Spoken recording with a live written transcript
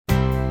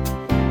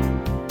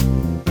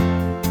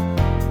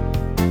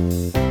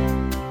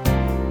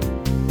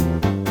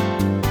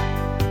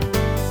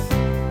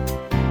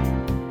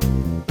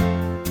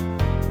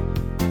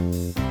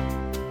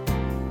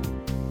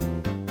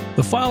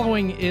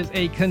following is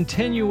a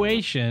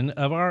continuation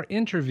of our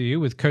interview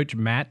with Coach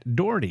Matt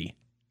Doherty.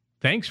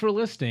 Thanks for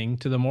listening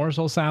to the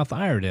Mooresville-South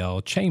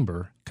Iredell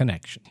Chamber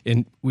Connection.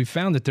 And we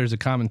found that there's a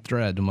common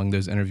thread among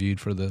those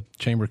interviewed for the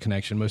Chamber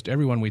Connection. Most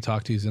everyone we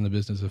talk to is in the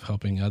business of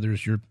helping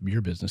others. Your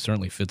business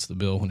certainly fits the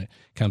bill when it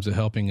comes to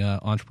helping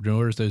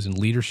entrepreneurs, those in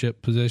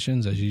leadership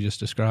positions, as you just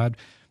described.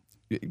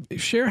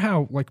 Share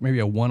how, like, maybe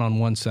a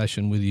one-on-one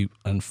session with you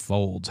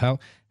unfolds.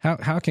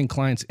 How can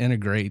clients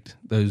integrate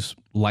those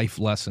life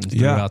lessons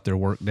throughout their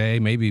workday,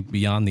 maybe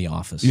beyond the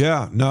office?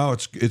 Yeah, no,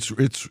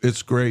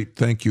 it's great.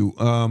 Thank you.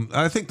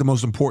 I think the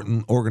most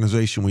important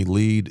organization we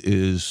lead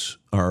is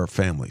our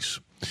families,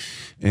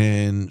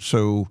 and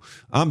so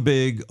I'm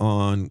big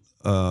on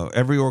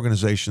every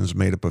organization is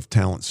made up of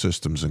talent,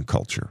 systems, and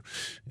culture.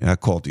 And I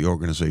call it the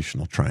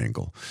organizational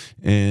triangle.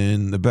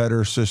 And the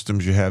better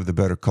systems you have, the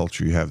better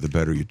culture you have, the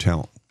better your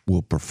talent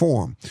will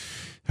perform.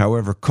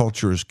 However,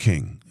 culture is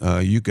king.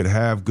 You could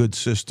have good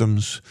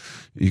systems,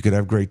 you could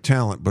have great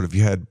talent, but if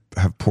you have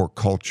poor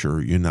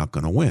culture, you're not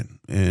going to win.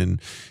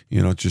 And,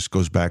 it just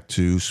goes back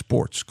to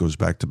sports, goes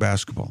back to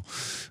basketball.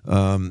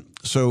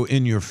 So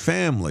in your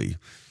family,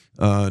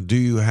 do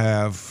you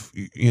have,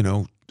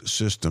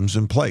 systems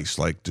in place?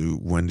 Like,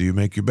 when do you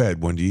make your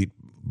bed? When do you eat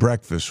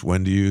breakfast?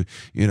 When do you,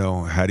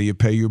 how do you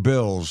pay your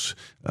bills?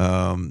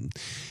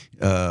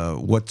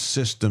 What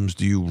systems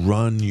do you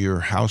run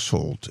your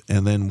household?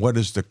 And then what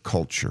is the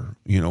culture?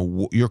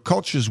 Your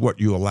culture is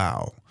what you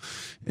allow.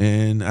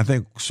 And I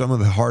think some of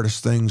the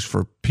hardest things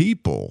for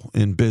people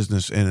in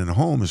business and in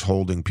home is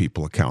holding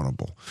people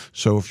accountable.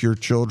 So if your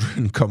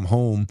children come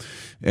home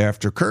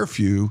after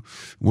curfew,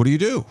 what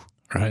do?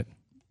 Right.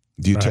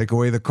 Do you take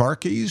away the car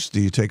keys?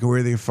 Do you take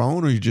away their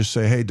phone? Or you just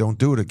say, hey, don't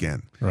do it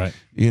again? Right.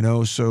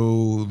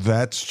 So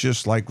that's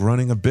just like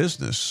running a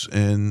business.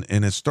 And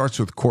it starts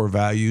with core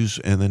values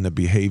and then the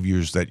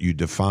behaviors that you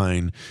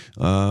define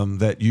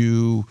that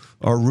you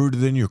are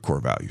rooted in your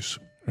core values.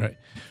 Right.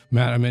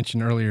 Matt, I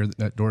mentioned earlier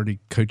that Doherty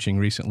Coaching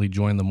recently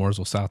joined the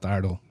Mooresville-South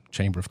Iredell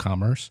Chamber of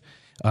Commerce.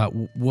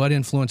 What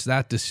influenced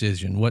that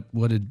decision? What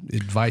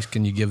advice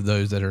can you give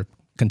those that are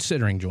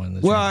considering joining the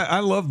chamber? Well, I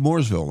love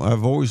Mooresville.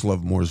 I've always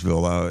loved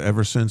Mooresville.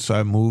 Ever since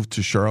I moved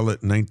to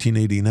Charlotte in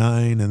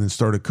 1989 and then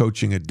started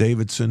coaching at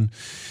Davidson.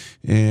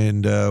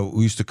 And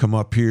we used to come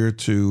up here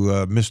to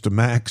Mr.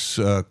 Mac's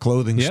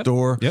clothing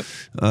store. Yep.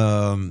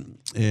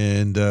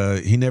 And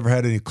he never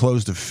had any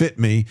clothes to fit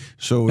me,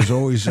 so it was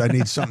always I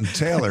need something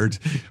tailored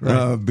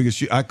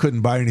because I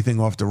couldn't buy anything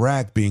off the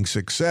rack being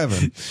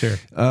 6'7". Sure.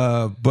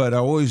 But I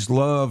always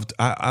loved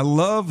I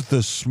love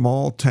the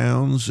small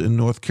towns in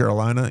North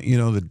Carolina,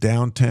 the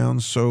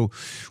downtowns. So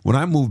when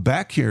I moved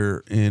back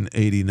here in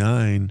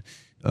 '89,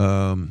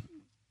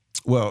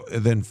 well,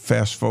 then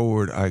fast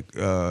forward,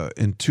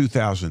 in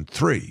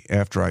 2003,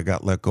 after I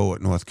got let go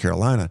at North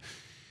Carolina,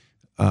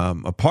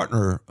 a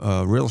partner,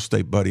 a real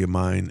estate buddy of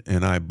mine,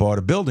 and I bought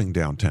a building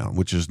downtown,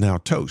 which is now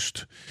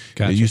Toast.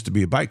 Gotcha. It used to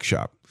be a bike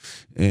shop.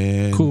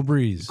 And Cool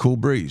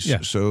breeze.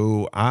 Yeah.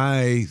 So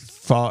I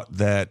thought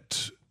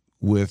that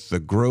with the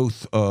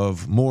growth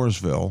of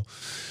Mooresville,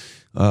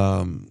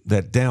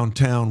 that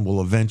downtown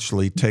will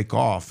eventually take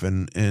off,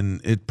 and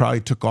it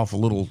probably took off a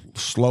little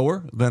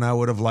slower than I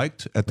would have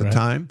liked at the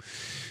time,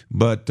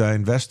 but I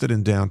invested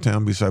in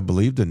downtown because I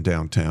believed in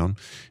downtown,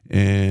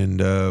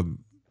 and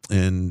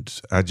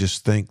I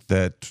just think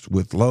that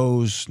with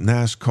Lowe's,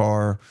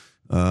 NASCAR,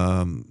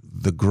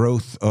 the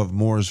growth of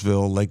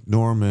Mooresville, Lake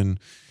Norman,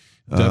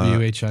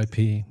 WHIP.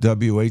 You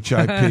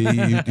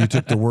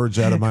took the words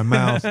out of my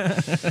mouth.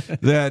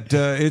 That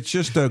it's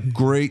just a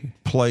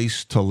great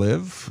place to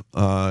live.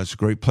 It's a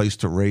great place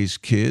to raise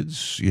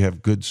kids. You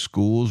have good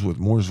schools with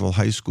Mooresville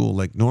High School,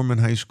 Lake Norman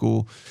High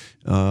School,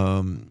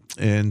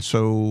 and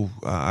so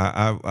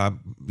I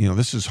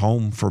this is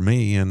home for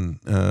me. And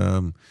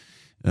the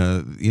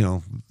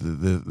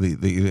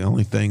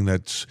only thing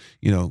that's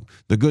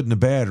the good and the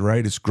bad,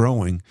 right? It's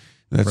growing.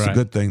 That's the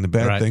good thing. The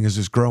bad thing is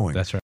it's growing.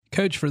 That's right.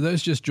 Coach, for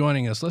those just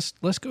joining us,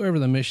 let's go over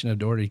the mission of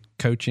Doherty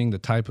Coaching, the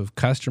type of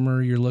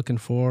customer you're looking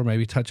for,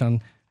 maybe touch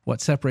on what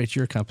separates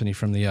your company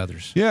from the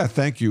others. Yeah,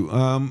 thank you.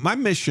 My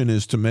mission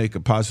is to make a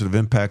positive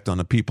impact on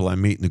the people I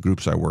meet and the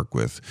groups I work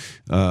with.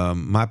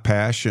 My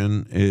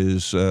passion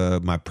is,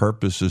 my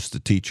purpose is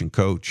to teach and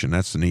coach, and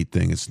that's the neat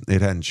thing.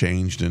 It hadn't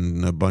changed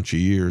in a bunch of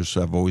years.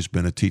 I've always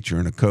been a teacher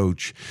and a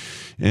coach,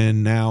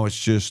 and now it's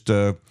just,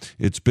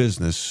 it's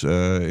business,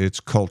 it's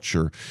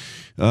culture.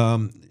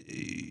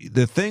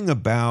 The thing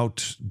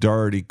about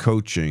Doherty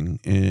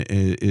Coaching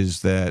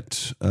is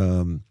that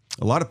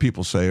a lot of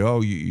people say, "Oh,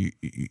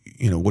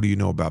 what do you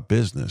know about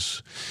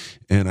business?"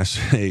 And I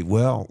say,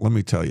 "Well, let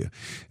me tell you.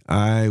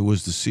 I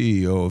was the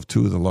CEO of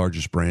two of the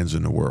largest brands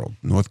in the world: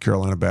 North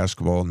Carolina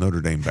basketball,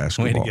 Notre Dame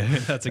basketball. Way to go.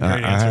 That's a great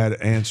answer. I had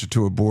to answer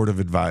to a board of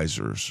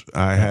advisors.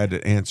 I had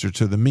to answer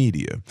to the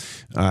media.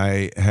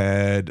 I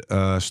had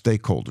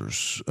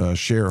stakeholders,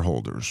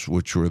 shareholders,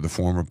 which were the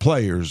former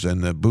players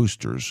and the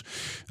boosters.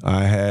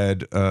 I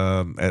had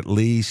at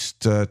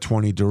least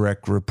 20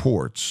 direct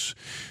reports,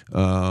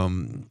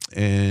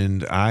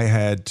 and I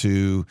had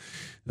to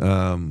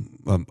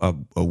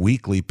a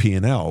weekly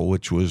P&L,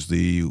 which was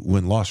the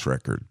win-loss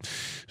record.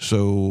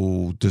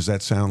 So does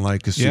that sound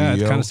like a CEO? Yeah,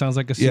 it kind of sounds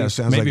like a CEO. Yeah, it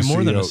sounds maybe like a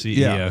more CEO. than a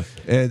CEO.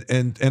 Yeah.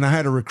 And I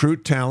had to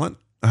recruit talent,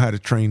 I had to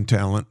train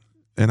talent,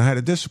 and I had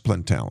to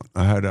discipline talent.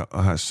 I had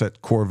to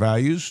set core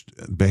values,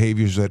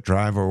 behaviors that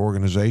drive our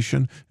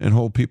organization, and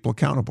hold people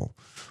accountable.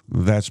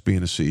 That's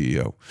being a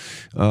CEO.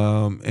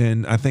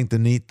 And I think the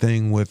neat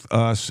thing with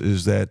us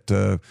is that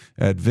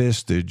at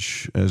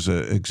Vistage, as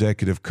an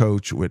executive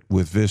coach with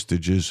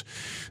Vistage, is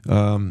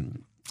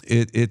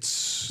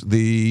it's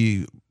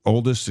the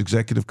oldest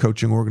executive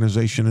coaching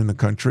organization in the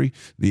country.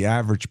 The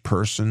average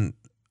person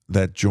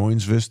that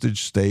joins Vistage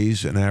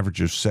stays an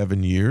average of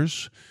 7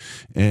 years,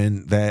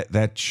 and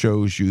that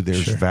shows you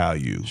there's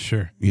value.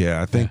 Sure.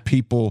 Yeah, I think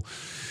people,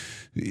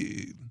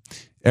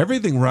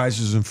 everything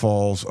rises and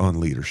falls on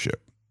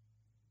leadership.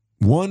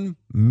 One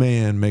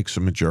man makes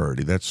a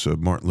majority. That's a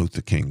Martin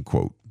Luther King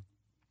quote.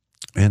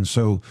 And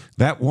so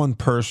that one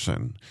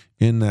person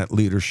in that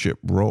leadership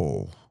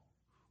role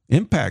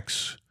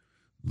impacts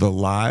the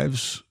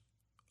lives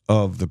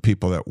of the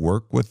people that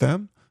work with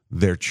them,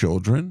 their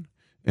children,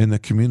 and the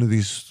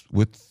communities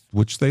with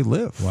which they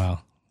live. Wow.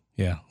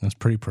 Yeah, that's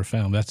pretty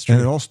profound. That's true.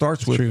 And it all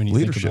starts with when you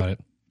leadership. think about it.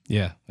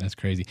 Yeah, that's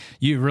crazy.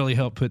 You really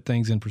helped put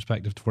things in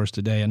perspective for us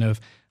today. I know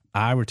if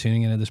I were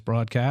tuning into this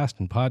broadcast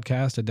and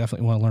podcast, I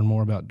definitely want to learn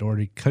more about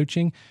Doherty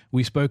Coaching.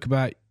 We spoke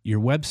about your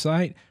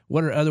website.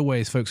 What are other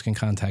ways folks can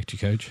contact you,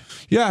 Coach?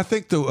 Yeah, I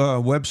think the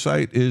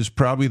website is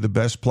probably the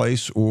best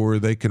place, or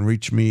they can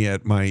reach me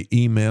at my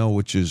email,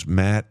 which is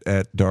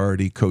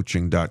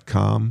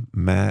matt@dohertycoaching.com,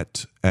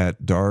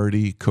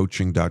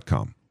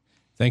 matt@dohertycoaching.com.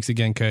 Thanks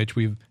again, Coach.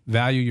 We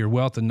value your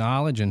wealth of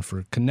knowledge and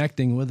for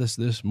connecting with us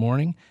this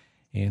morning.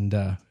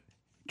 And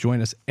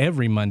join us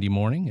every Monday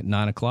morning at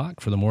 9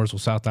 o'clock for the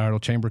Mooresville-South Iredell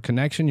Chamber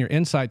Connection, your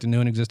insight to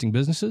new and existing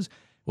businesses,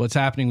 what's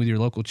happening with your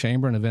local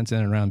chamber and events in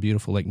and around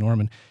beautiful Lake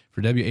Norman.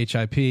 For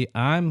WHIP,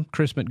 I'm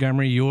Chris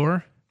Montgomery,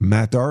 your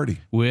Matt Doherty.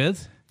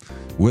 With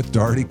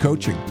Doherty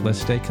Coaching.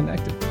 Let's stay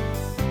connected.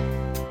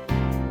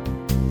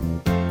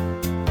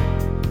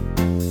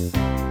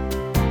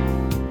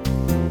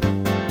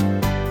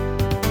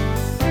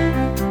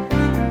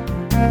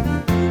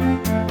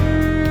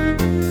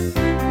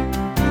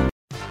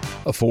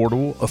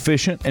 Affordable,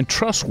 efficient, and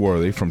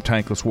trustworthy, from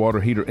tankless water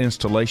heater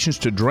installations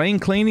to drain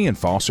cleaning and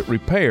faucet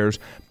repairs,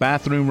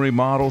 bathroom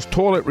remodels,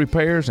 toilet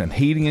repairs, and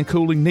heating and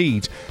cooling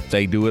needs.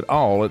 They do it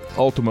all at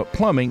Ultimate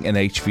Plumbing and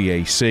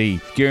HVAC.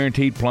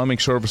 Guaranteed plumbing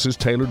services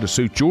tailored to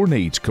suit your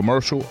needs.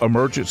 Commercial,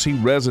 emergency,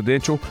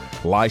 residential,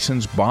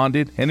 licensed,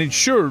 bonded, and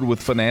insured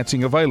with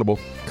financing available.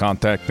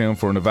 Contact them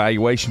for an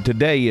evaluation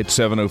today at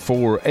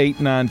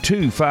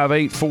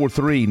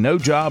 704-892-5843. No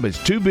job is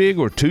too big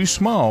or too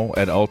small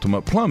at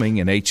Ultimate Plumbing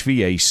and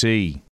HVAC.